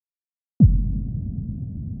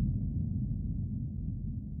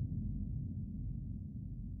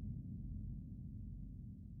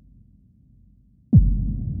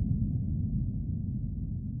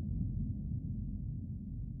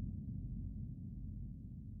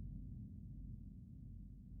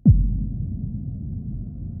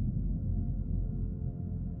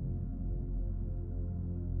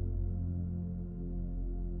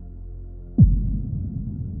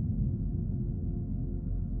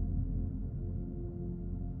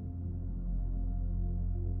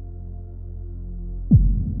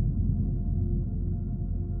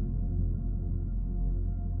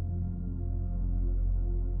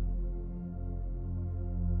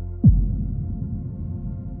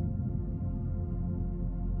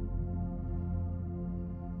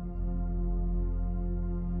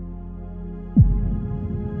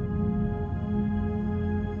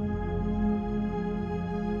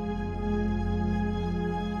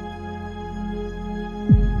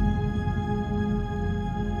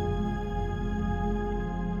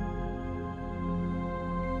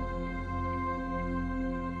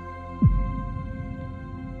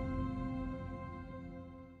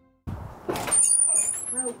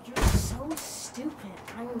Bro, you're so stupid.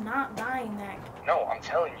 I'm not buying that. No, I'm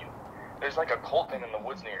telling you. There's like a cult in the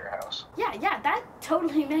woods near your house. Yeah, that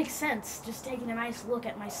totally makes sense. Just taking a nice look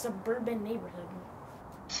at my suburban neighborhood.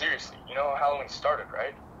 Seriously, you know how Halloween started,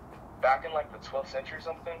 right? Back in like the 12th century or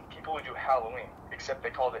something, people would do Halloween, except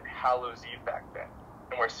they called it Hallows Eve back then,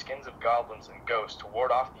 and wear skins of goblins and ghosts to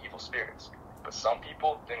ward off the evil spirits. But some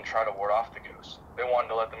people didn't try to ward off the ghosts. They wanted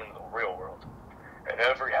to let them into the real world. And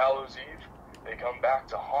every Hallows Eve, they come back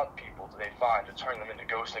to haunt people that they find to turn them into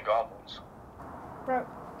ghosts and goblins. Bro,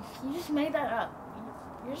 you just made that up.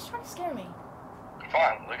 You're just trying to scare me.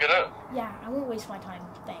 Fine, look it up. Yeah, I won't waste my time.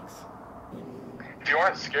 Thanks. If you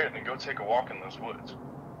aren't scared, then go take a walk in those woods.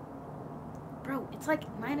 Bro, it's like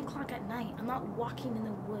 9 o'clock at night. I'm not walking in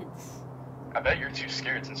the woods. I bet you're too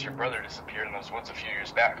scared since your brother disappeared in those woods a few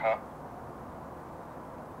years back, huh?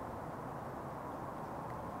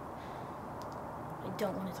 I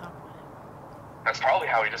don't want to talk about it. That's probably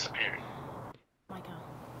how he disappeared. Micah.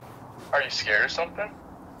 Are you scared or something?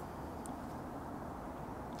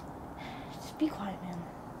 Just be quiet, man.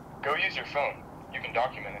 Go use your phone. You can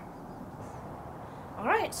document it.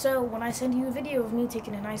 Alright, so when I send you a video of me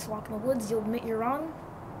taking a nice walk in the woods, you'll admit you're wrong?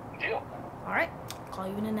 Deal. Alright, I'll call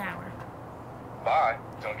you in an hour. Bye.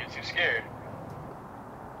 Don't get too scared.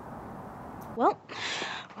 Well,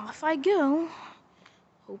 off I go.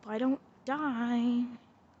 Hope I don't die.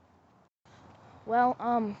 Well,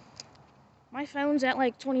 my phone's at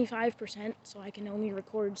like 25%, so I can only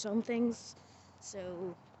record some things.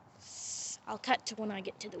 So, I'll cut to when I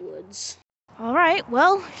get to the woods. Alright,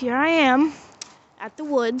 well, here I am at the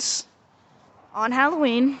woods on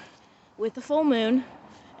Halloween with a full moon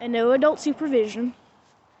and no adult supervision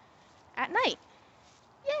at night.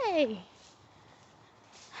 Yay!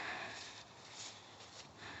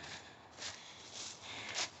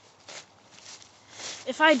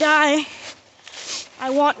 If I die, I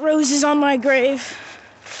want roses on my grave.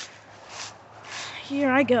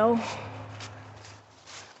 Here I go.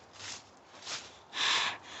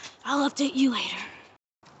 I'll update you later.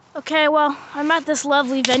 Okay, well, I'm at this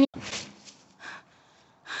lovely venue.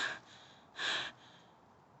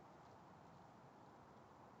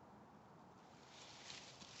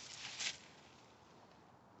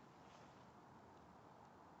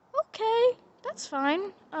 Okay, that's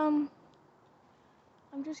fine. I'm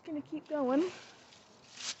just gonna keep going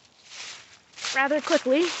rather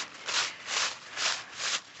quickly.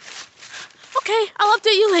 Okay, I'll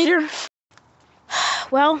update you later.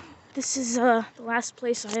 Well, this is the last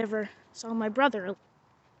place I ever saw my brother. Hope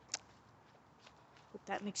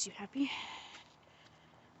that makes you happy.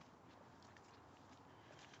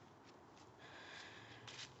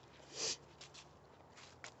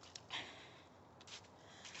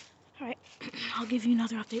 Alright, I'll give you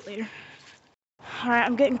another update later. Alright,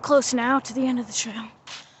 I'm getting close now to the end of the trail.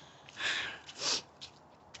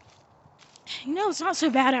 You know, it's not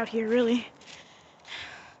so bad out here, really.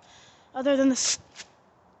 Other than this.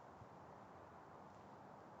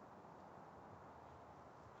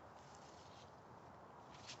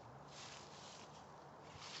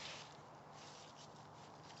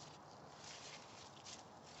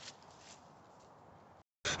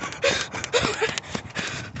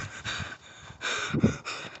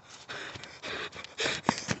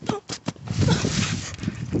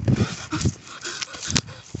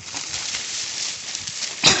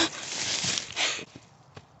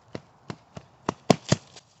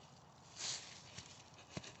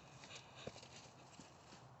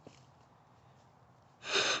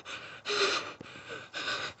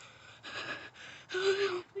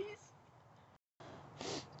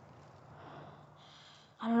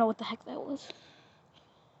 I don't know what the heck that was.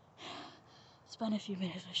 It's been a few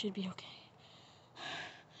minutes. I should be okay.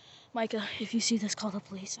 Micah, if you see this, call the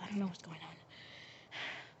police. I don't know what's going on.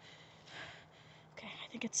 Okay, I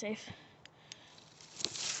think it's safe.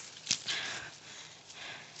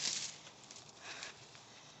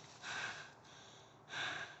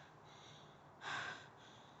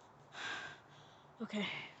 Okay,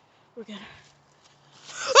 we're good.